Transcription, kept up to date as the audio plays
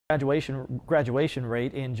Graduation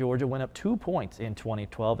rate in Georgia went up 2 points in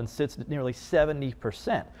 2012 and sits at nearly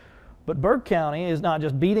 70%. But Burke County is not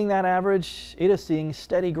just beating that average, it is seeing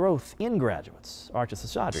steady growth in graduates. Archith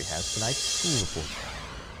Seshadri has tonight's school report.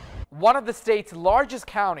 One of the state's largest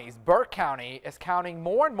counties, Burke County, is counting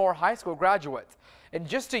more and more high school graduates. In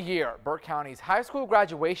just a year, Burke County's high school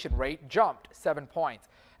graduation rate jumped 7 points,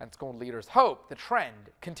 and school leaders hope the trend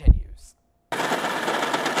continues.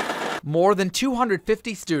 More than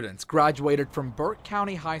 250 students graduated from Burke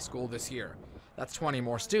County High School this year. That's 20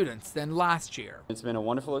 more students than last year. It's been a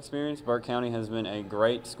wonderful experience. Burke County has been a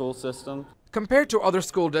great school system. Compared to other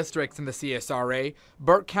school districts in the CSRA,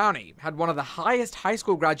 Burke County had one of the highest high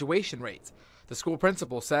school graduation rates. The school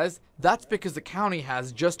principal says that's because the county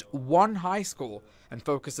has just one high school and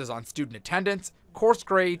focuses on student attendance, course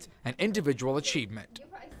grades, and individual achievement.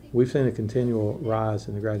 We've seen a continual rise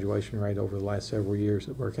in the graduation rate over the last several years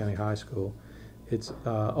at Burke County High School. It's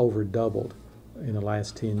over doubled in the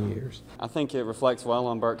last 10 years. I think it reflects well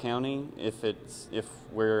on Burke County. If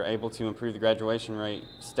we're able to improve the graduation rate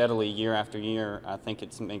steadily year after year, I think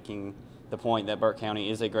it's making the point that Burke County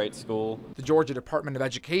is a great school. The Georgia Department of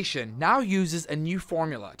Education now uses a new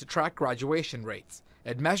formula to track graduation rates.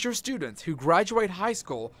 It measures students who graduate high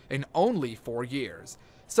school in only 4 years.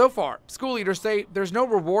 So far, school leaders say there's no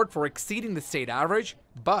reward for exceeding the state average,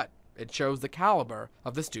 but it shows the caliber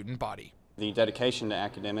of the student body. The dedication to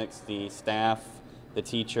academics, the staff, the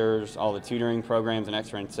teachers, all the tutoring programs and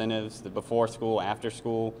extra incentives, the before school, after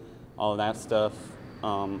school, all of that stuff.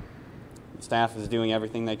 The staff is doing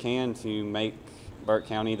everything they can to make Burke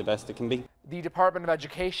County the best it can be. The Department of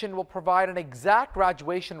Education will provide an exact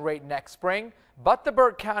graduation rate next spring, but the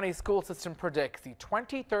Burke County school system predicts the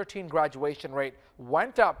 2013 graduation rate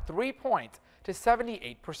went up 3 points to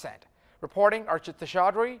 78%. Reporting, Archith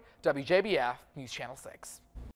Seshadri, WJBF News Channel 6.